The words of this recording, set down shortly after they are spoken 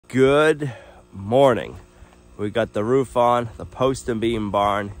Good morning. We got the roof on, the post and beam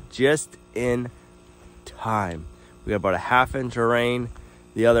barn, just in time. We got about a ½ inch of rain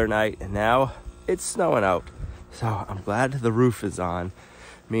the other night, and now it's snowing out. So I'm glad the roof is on.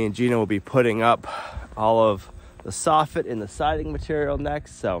 Me and Gina will be putting up all of the soffit and the siding material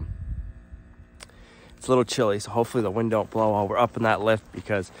next, so it's a little chilly, so hopefully the wind don't blow while we're up in that lift,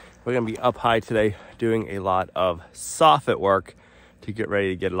 because we're gonna be up high today doing a lot of soffit work to get ready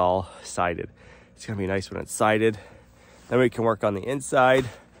to get it all sided. It's gonna be nice when it's sided. Then we can work on the inside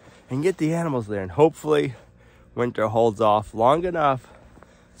and get the animals there, and hopefully winter holds off long enough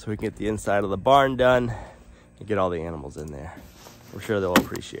so we can get the inside of the barn done and get all the animals in there. We're sure they'll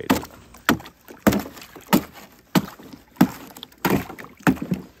appreciate it.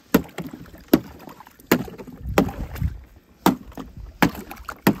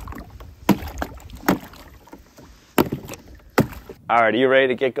 All right, are you ready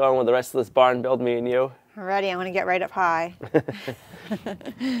to get going with the rest of this barn build, me and you? I'm ready. I'm going to get right up high.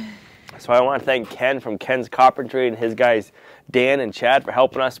 So I want to thank Ken from Ken's Carpentry and his guys Dan and Chad for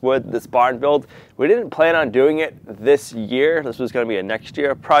helping us with this barn build. We didn't plan on doing it this year. This was going to be a next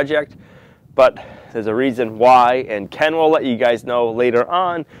year project, but there's a reason why, and Ken will let you guys know later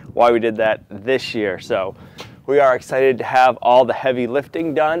on why we did that this year. So we are excited to have all the heavy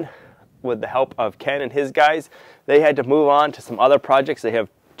lifting done with the help of Ken and his guys. They had to move on to some other projects. They have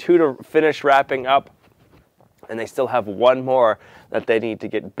 2 to finish wrapping up, and they still have 1 more that they need to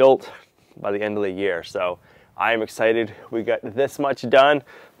get built by the end of the year. So I am excited. We got this much done.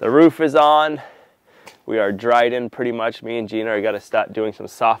 The roof is on. We are dried in pretty much. Me and Gina are got to start doing some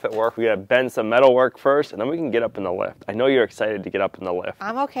soffit work. We got to bend some metal work first, and then we can get up in the lift. I know you're excited to get up in the lift.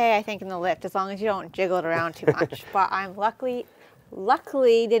 I'm okay, I think, in the lift, as long as you don't jiggle it around too much. But I'm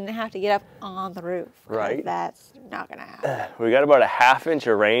luckily didn't have to get up on the roof. Right. That's not going to happen. We got about a ½ inch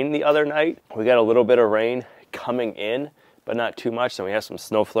of rain the other night. We got a little bit of rain coming in, but not too much. And we have some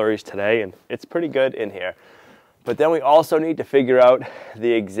snow flurries today, and it's pretty good in here. But then we also need to figure out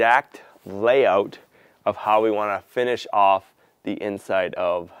the exact layout of how we want to finish off the inside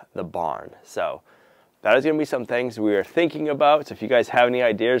of the barn. So that is going to be some things we are thinking about. So if you guys have any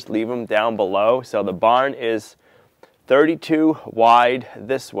ideas, leave them down below. So the barn is 32 wide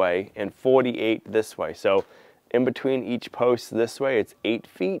this way and 48 this way. So in between each post this way, it's 8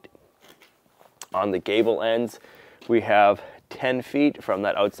 feet. On the gable ends, we have 10 feet from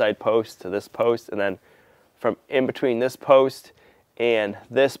that outside post to this post, and then from in between this post and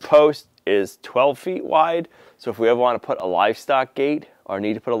this post is 12 feet wide. So if we ever want to put a livestock gate or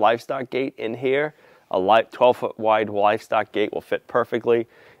need to put a livestock gate in here, a 12-foot wide livestock gate will fit perfectly.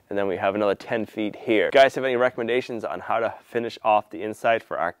 And then we have another 10 feet here. If you guys have any recommendations on how to finish off the inside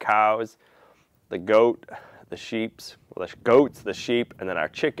for our cows, the goat, the sheeps, well, the goats, the sheep, and then our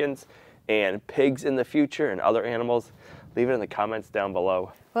chickens and pigs in the future and other animals, leave it in the comments down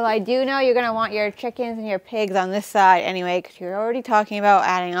below. Well, I do know you're going to want your chickens and your pigs on this side anyway, because you're already talking about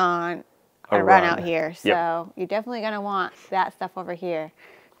adding on a run out here. So yep. You're definitely going to want that stuff over here.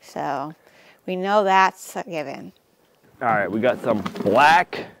 So we know that's a given. All right, we got some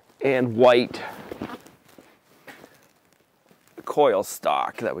black and white coil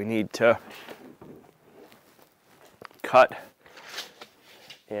stock that we need to cut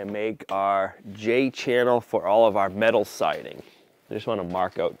and make our J channel for all of our metal siding. I just want to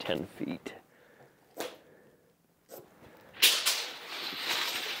mark out 10 feet.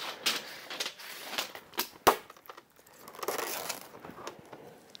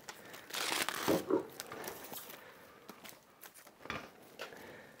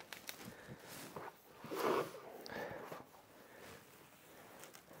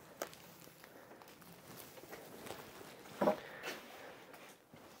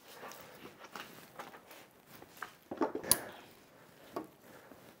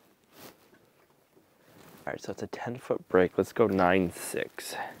 All right, so it's a 10-foot break. Let's go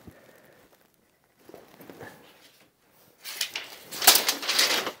 9/6.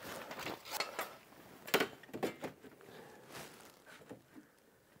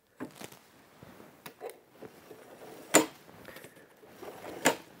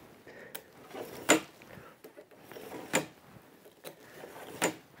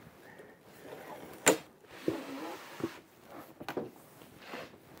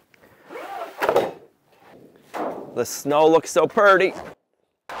 The snow looks so pretty.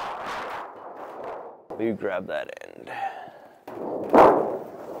 You grab that end.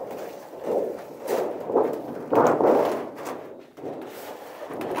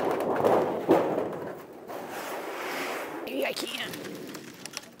 Maybe I can.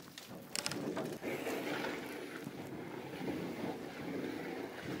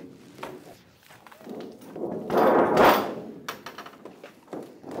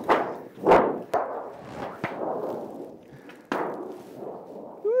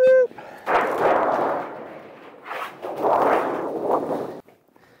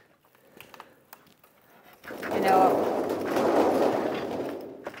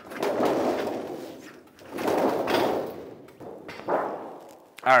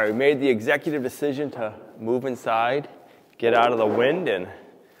 All right, we made the executive decision to move inside, get out of the wind, and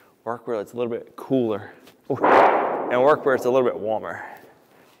work where it's a little bit cooler. Ooh, and work where it's a little bit warmer.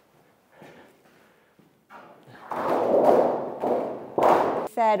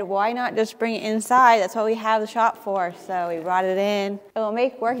 Said, why not just bring it inside? That's what we have the shop for. So we brought it in. It will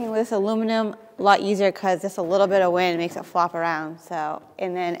make working with this aluminum a lot easier because just a little bit of wind makes it flop around. So,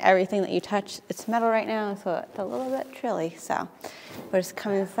 and then everything that you touch, it's metal right now, so it's a little bit chilly. So we'll just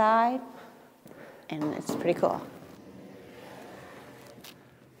come inside and it's pretty cool.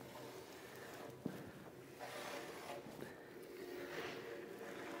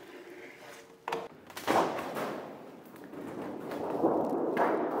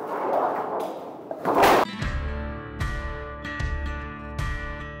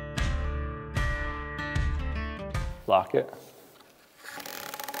 Lock it.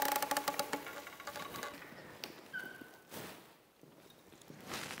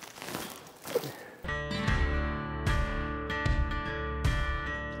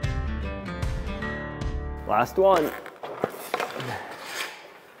 Last one.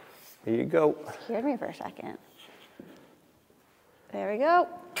 Here you go. Scared me for a second. There we go.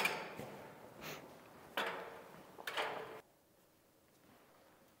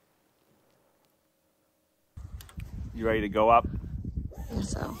 You ready to go up? I think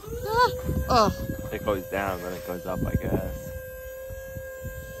so. Ah. Oh. It goes down, then it goes up, I guess.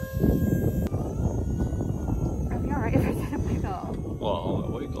 I'll be alright if I didn't wiggle. Well,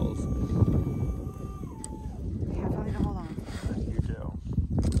 it wiggles. Yeah, tell me to hold on. You do.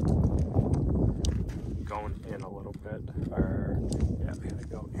 Going in a little bit. Or, yeah, we gotta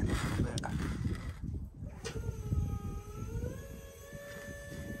go in a little bit.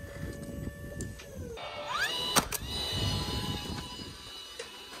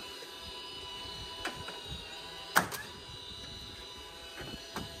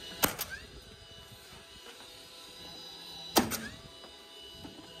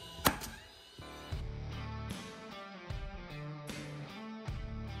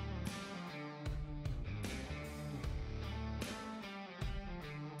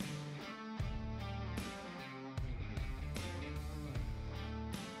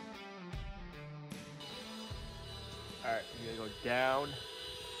 Alright, we're gonna go down,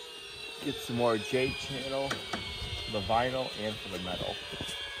 get some more J channel for the vinyl and for the metal.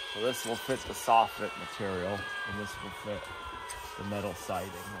 So this will fit the soffit material, and this will fit the metal siding.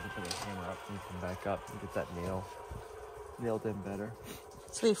 I'm gonna put a hammer up and come back up and get that nailed in better.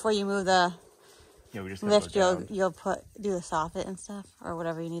 So before you move the Yeah, we just lift, you'll do the soffit and stuff, or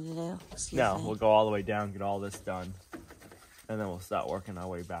whatever you need to do. No, we'll go all the way down, get all this done, and then we'll start working our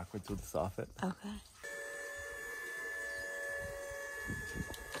way backwards with the soffit. Okay.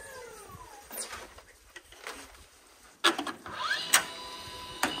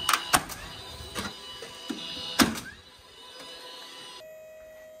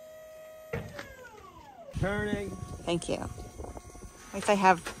 Turning. Thank you. At least I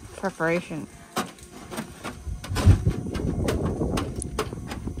have preparation.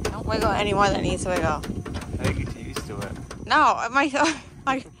 Don't wiggle any more than it needs to wiggle. I think you get used to it. No, no,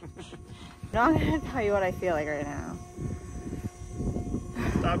 I'm gonna tell you what I feel like right now.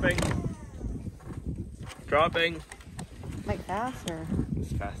 Stopping. Dropping. Like fast or?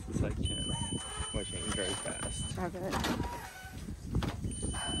 As fast as I can. Which ain't very fast. Oh, good.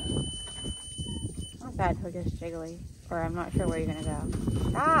 Not bad till it gets jiggly. Or I'm not sure where you're gonna go.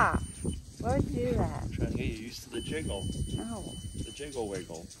 Ah! Why would you do that? I'm trying to get you used to the jiggle. No. The jiggle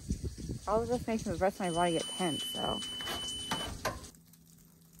wiggle. All of this makes the rest of my body get tense, so.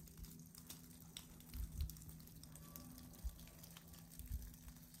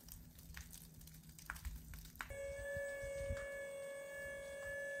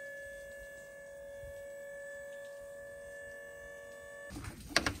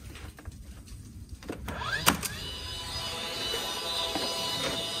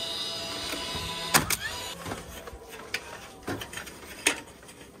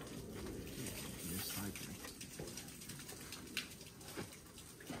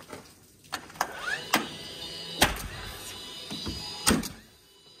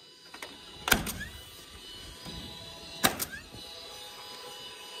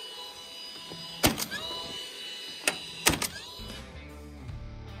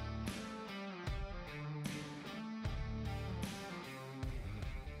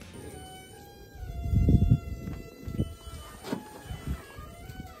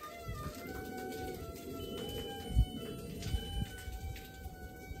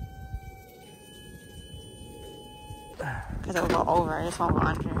 Because it will go over, I just won't go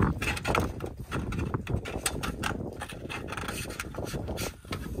under.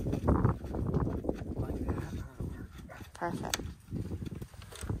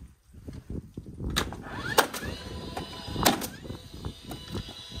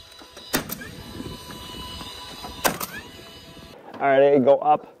 All right, I go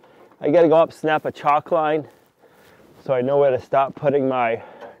up. I gotta go up, snap a chalk line so I know where to stop putting my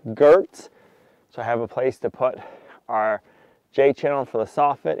girts. So I have a place to put our J channel for the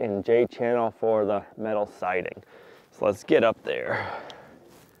soffit and J channel for the metal siding. So let's get up there.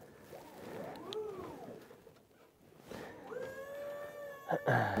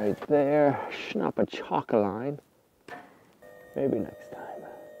 Right there, snap a chalk line. Maybe next time.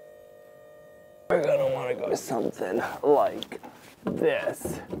 We're gonna wanna go something like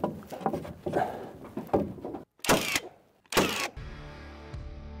this.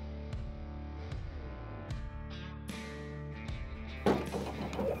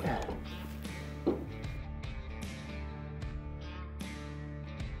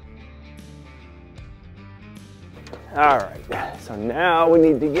 All right, so now we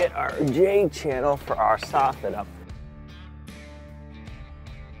need to get our J channel for our soffit up.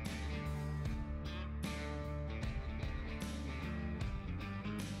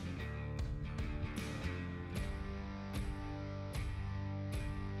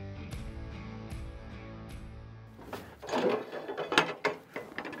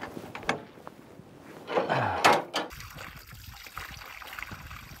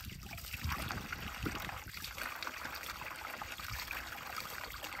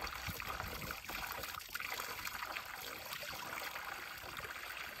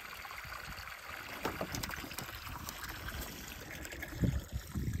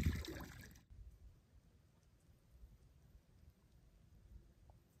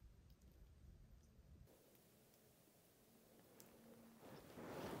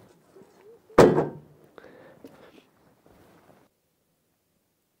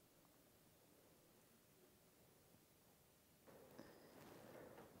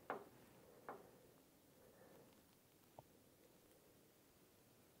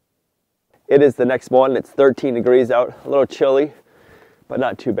 It is the next morning. It's 13 degrees out, a little chilly, but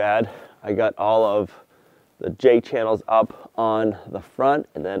not too bad. I got all of the J channels up on the front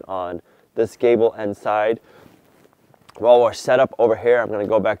and then on this gable end side. While we're set up over here, I'm gonna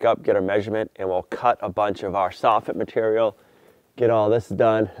go back up, get our measurement, and we'll cut a bunch of our soffit material, get all this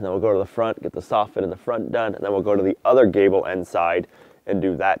done, and then we'll go to the front, get the soffit in the front done, and then we'll go to the other gable end side and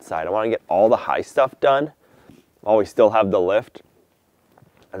do that side. I wanna get all the high stuff done while we still have the lift.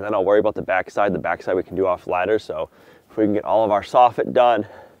 And then I'll worry about the backside. The backside we can do off ladder. So if we can get all of our soffit done,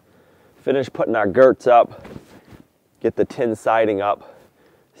 finish putting our girts up, get the tin siding up,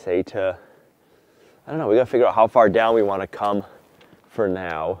 say to, I don't know, we gotta figure out how far down we wanna come for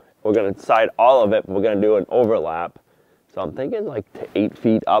now. We're gonna side all of it, but we're gonna do an overlap. So I'm thinking like to 8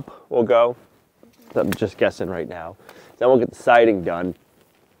 feet up we'll go. I'm just guessing right now. Then we'll get the siding done.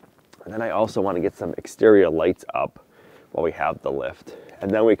 And then I also wanna get some exterior lights up while we have the lift. And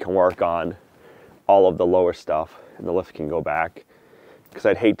then we can work on all of the lower stuff and the lift can go back. Because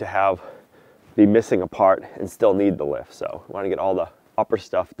I'd hate to be missing a part and still need the lift. So I want to get all the upper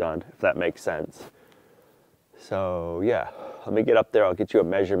stuff done, if that makes sense. So yeah, let me get up there. I'll get you a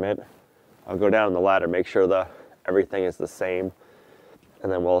measurement. I'll go down the ladder, make sure everything is the same.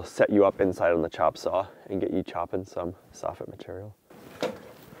 And then we'll set you up inside on the chop saw and get you chopping some soffit material.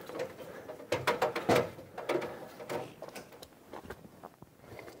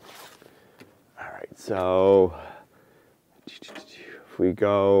 So if we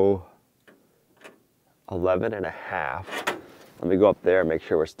go 11 and a half, let me go up there and make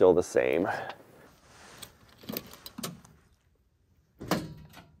sure we're still the same.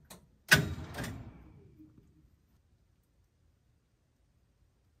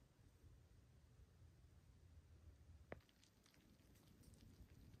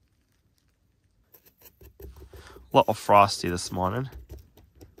 A little frosty this morning.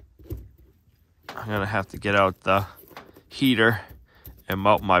 I'm gonna have to get out the heater and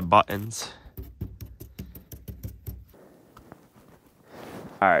mount my buttons.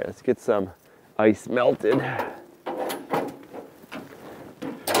 All right, let's get some ice melted.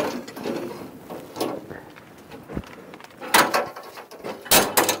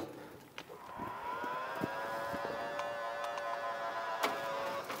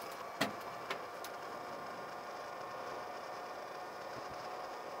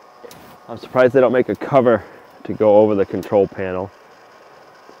 I'm surprised they don't make a cover to go over the control panel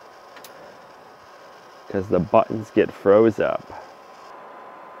because the buttons get froze up.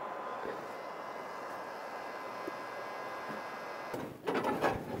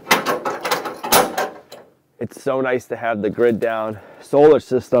 It's so nice to have the grid down solar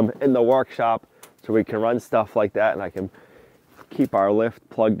system in the workshop so we can run stuff like that and I can keep our lift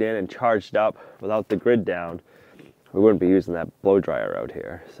plugged in and charged up without the grid down. We wouldn't be using that blow dryer out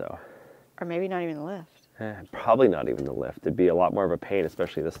here, so. Or maybe not even the lift. Probably not even the lift. It'd be a lot more of a pain,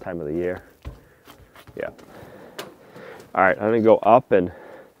 especially this time of the year. Yeah. All right, I'm gonna go up and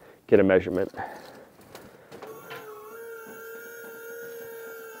get a measurement.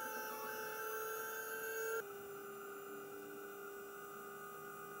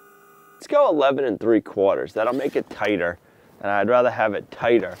 Let's go 11 3/4. That'll make it tighter, and I'd rather have it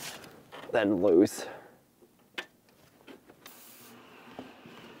tighter than loose.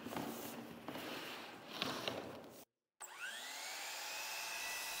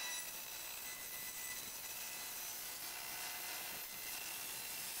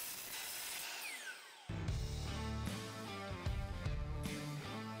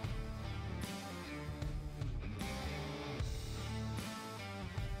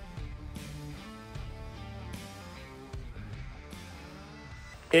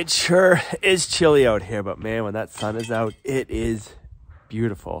 It sure is chilly out here, but man, when that sun is out, it is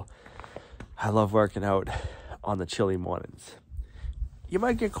beautiful. I love working out on the chilly mornings. You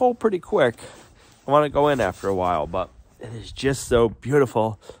might get cold pretty quick. I want to go in after a while, but it is just so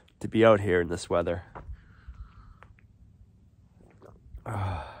beautiful to be out here in this weather.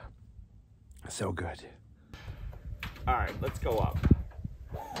 So good. All right, let's go up.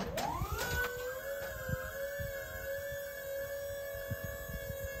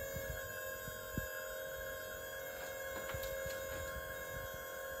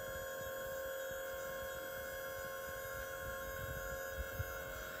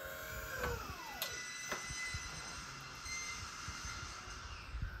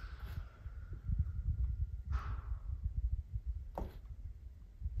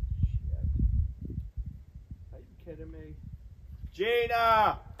 Kidding me?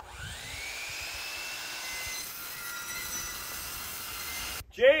 Gina!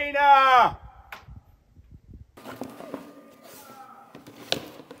 Gina!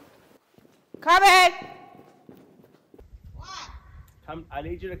 Coming! What? I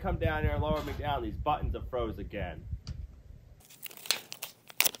need you to come down here and lower me down. These buttons are froze again.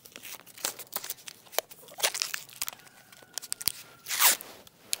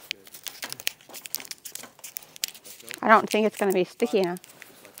 I don't think it's going to be sticky enough.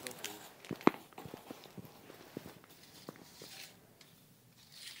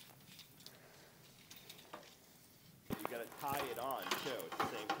 You got to tie it on too at the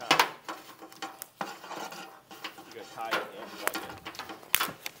same time. You got to tie it and plug it.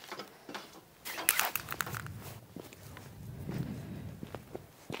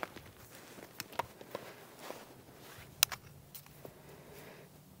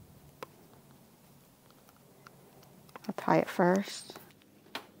 I'll tie it first.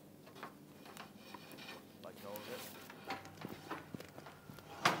 Let go of it.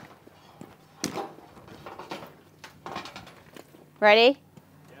 Ready?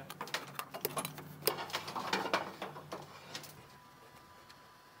 Yeah.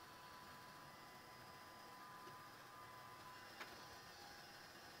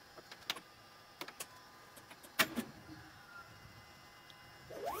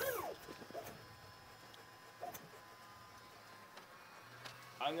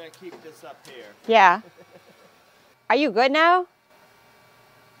 I'm gonna keep this up here. Yeah. Are you good now?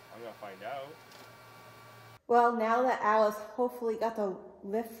 I'm gonna find out. Well, now that Alice hopefully got the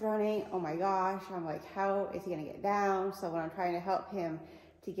lift running, oh my gosh, I'm like, how is he gonna get down? So when I'm trying to help him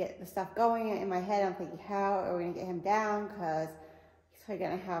to get the stuff going in my head, I'm thinking, how are we gonna get him down? Because he's probably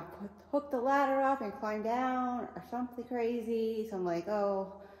gonna have hook the ladder up and climb down or something crazy. So I'm like,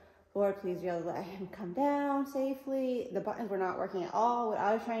 oh, Lord, please really let him come down safely. The buttons were not working at all, what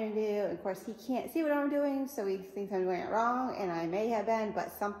I was trying to do. And of course, he can't see what I'm doing, so he thinks I'm doing it wrong, and I may have been,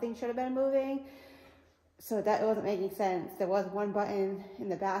 but something should have been moving. So that wasn't making sense. There was one button in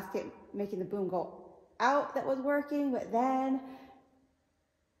the basket making the boom go out that was working, but then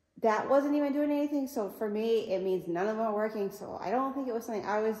that wasn't even doing anything. So for me, it means none of them are working. So I don't think it was something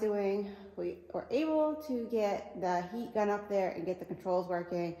I was doing. We were able to get the heat gun up there and get the controls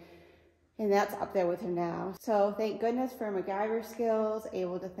working. And that's up there with him now. So thank goodness for MacGyver skills,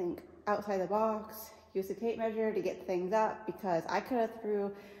 able to think outside the box, use the tape measure to get things up, because I could have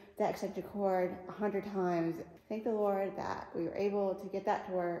threw that extension cord 100 times. Thank the Lord that we were able to get that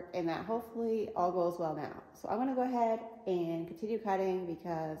to work, and that hopefully all goes well now. So I'm gonna go ahead and continue cutting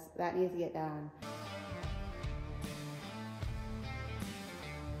because that needs to get done.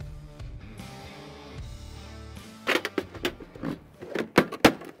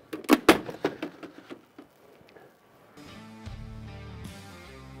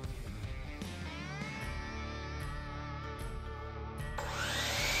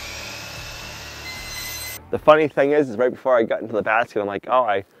 The funny thing is right before I got into the basket, I'm like, oh,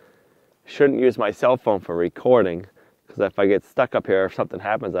 I shouldn't use my cell phone for recording, because if I get stuck up here, if something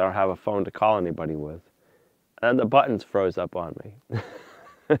happens, I don't have a phone to call anybody with. And the buttons froze up on me.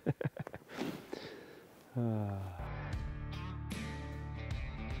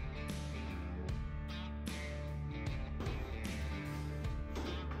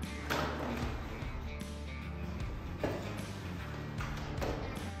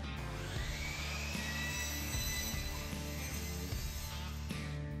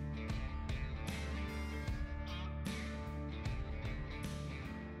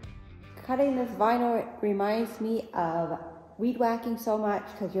 Cutting this vinyl reminds me of weed whacking so much,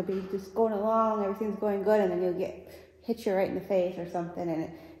 because you'll be just going along, everything's going good, and then you'll hit you right in the face or something, and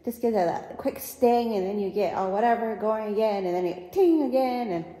it just gives a quick sting, and then you get, oh, whatever, going again, and then it ting again,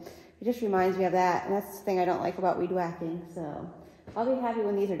 and it just reminds me of that. And that's the thing I don't like about weed whacking. So I'll be happy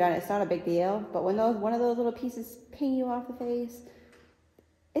when these are done. It's not a big deal, but when one of those little pieces ping you off the face,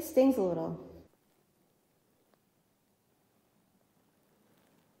 it stings a little.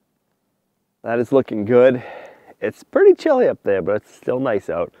 That is looking good. It's pretty chilly up there, but it's still nice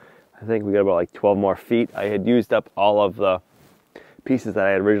out. I think we got about like 12 more feet. I had used up all of the pieces that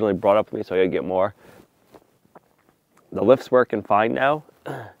I had originally brought up with me, so I gotta get more. The lift's working fine now.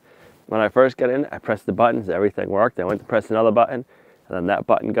 When I first got in, I pressed the buttons, everything worked. I went to press another button, and then that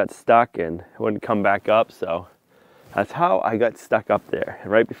button got stuck and it wouldn't come back up, so that's how I got stuck up there.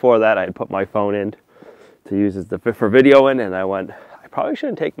 And right before that, I had put my phone in to use as for videoing, and I went, probably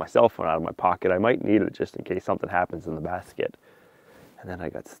shouldn't take my cell phone out of my pocket. I might need it just in case something happens in the basket. And then I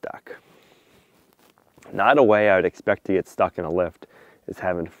got stuck. Not a way I would expect to get stuck in a lift is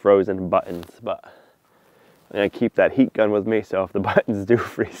having frozen buttons, but I'm gonna keep that heat gun with me, so if the buttons do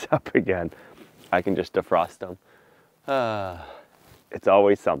freeze up again, I can just defrost them. It's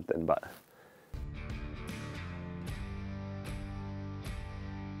always something, but.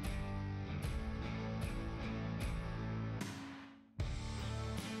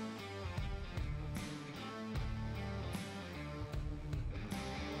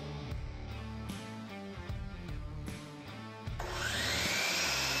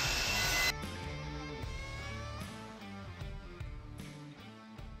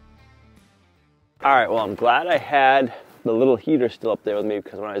 All right, well, I'm glad I had the little heater still up there with me,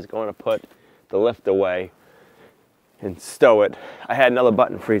 because when I was going to put the lift away and stow it, I had another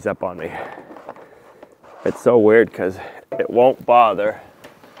button freeze up on me. It's so weird because it won't bother,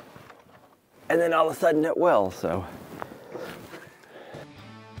 and then all of a sudden it will, so.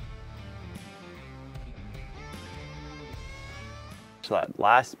 So that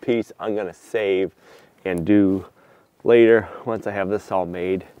last piece I'm gonna save and do later once I have this all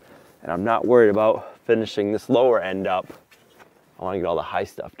made. And I'm not worried about finishing this lower end up. I want to get all the high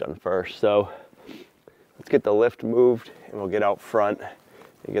stuff done first. So let's get the lift moved, and we'll get out front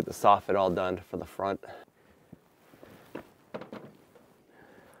and get the soffit all done for the front.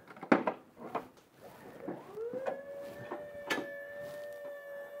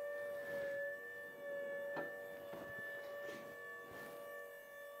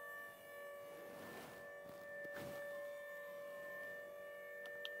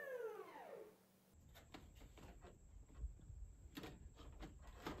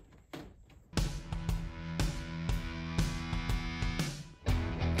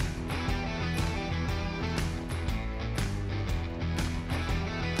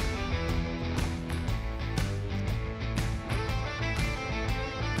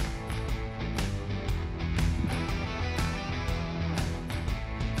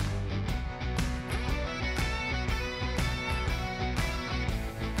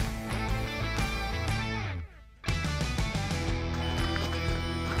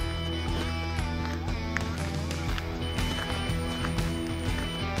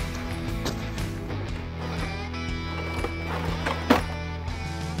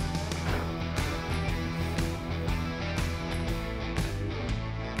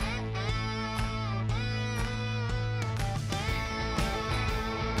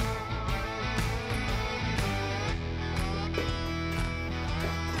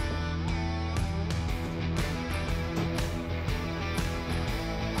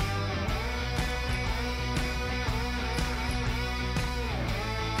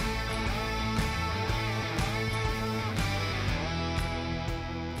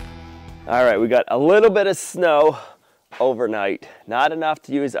 All right, we got a little bit of snow overnight. Not enough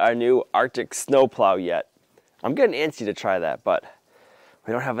to use our new Arctic snowplow yet. I'm getting antsy to try that, but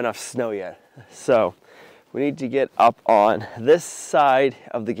we don't have enough snow yet. So we need to get up on this side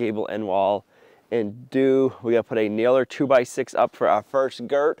of the gable end wall and we gotta put a nailer 2x6 up for our first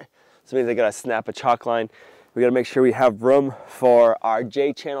girt. So it means I gotta snap a chalk line We gotta make sure we have room for our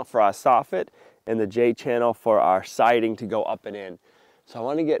J channel for our soffit and the J channel for our siding to go up and in. So I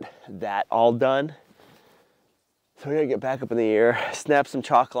wanna get that all done. So we're gonna get back up in the air, snap some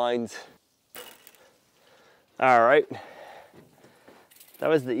chalk lines. All right, that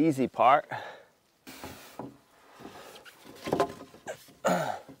was the easy part.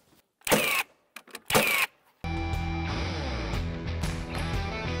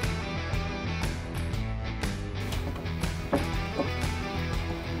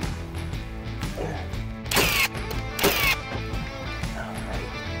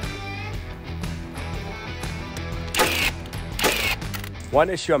 One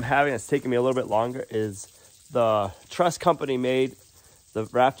issue I'm having that's taking me a little bit longer is the truss company made the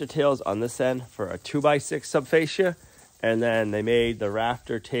rafter tails on this end for a 2x6 subfascia, and then they made the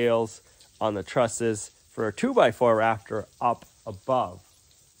rafter tails on the trusses for a 2x4 rafter up above.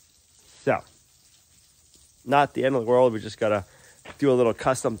 So, not the end of the world. We just gotta do a little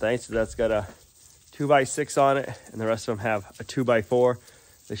custom thing. So that's got a 2x6 on it, and the rest of them have a 2x4.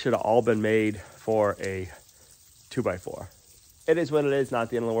 They should have all been made for a 2x4. It is what it is, not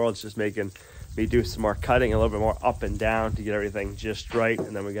the end of the world. It's just making me do some more cutting, a little bit more up and down to get everything just right.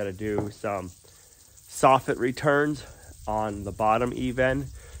 And then we got to do some soffit returns on the bottom even,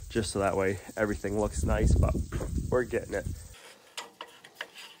 just so that way everything looks nice, but we're getting it.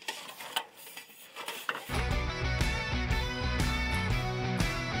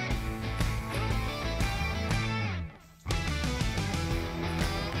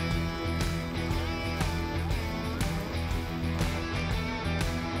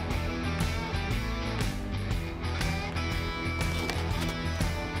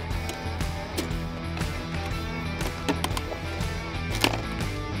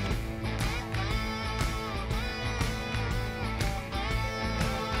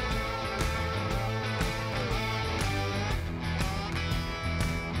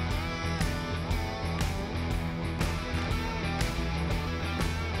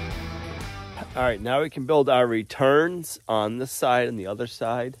 All right, now we can build our returns on this side and the other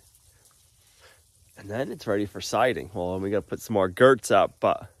side. And then it's ready for siding. Well, we got to put some more girts up,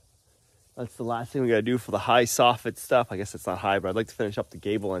 but that's the last thing we got to do for the high soffit stuff. I guess it's not high, but I'd like to finish up the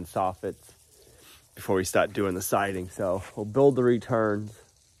gable end soffits before we start doing the siding. So we'll build the returns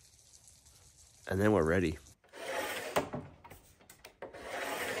and then we're ready.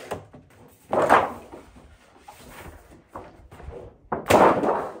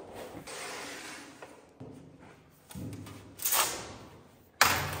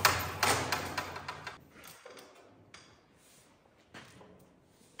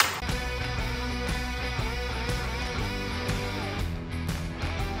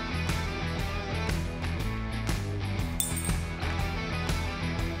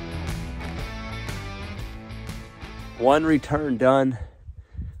 One return done.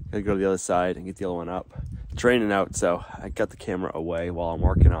 Gotta go to the other side and get the other one up. It's raining out, so I got the camera away while I'm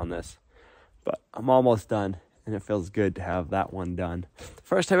working on this. But I'm almost done, and it feels good to have that one done.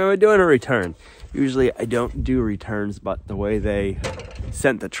 First time I'm doing a return. Usually I don't do returns, but the way they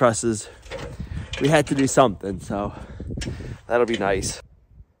sent the trusses, we had to do something, so that'll be nice.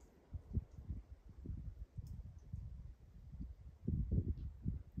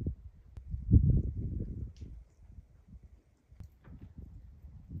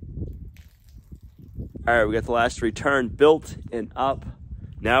 All right, we got the last return built and up.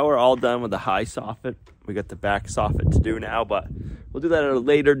 Now we're all done with the high soffit. We got the back soffit to do now, but we'll do that at a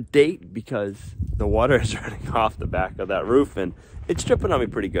later date because the water is running off the back of that roof and it's dripping on me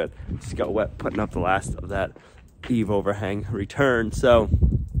pretty good. Just got wet putting up the last of that eave overhang return. So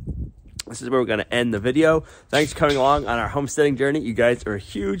this is where we're going to end the video. Thanks for coming along on our homesteading journey. You guys are a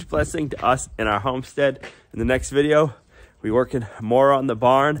huge blessing to us in our homestead. In the next video, we're working more on the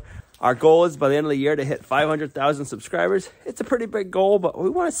barn. Our goal is by the end of the year to hit 500,000 subscribers. It's a pretty big goal, but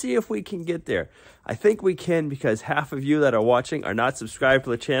we want to see if we can get there. I think we can because half of you that are watching are not subscribed to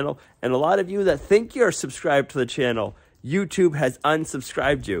the channel. And a lot of you that think you're subscribed to the channel, YouTube has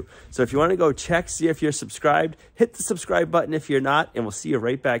unsubscribed you. So if you want to go check, see if you're subscribed, hit the subscribe button if you're not, and we'll see you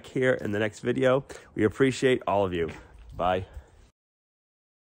right back here in the next video. We appreciate all of you. Bye.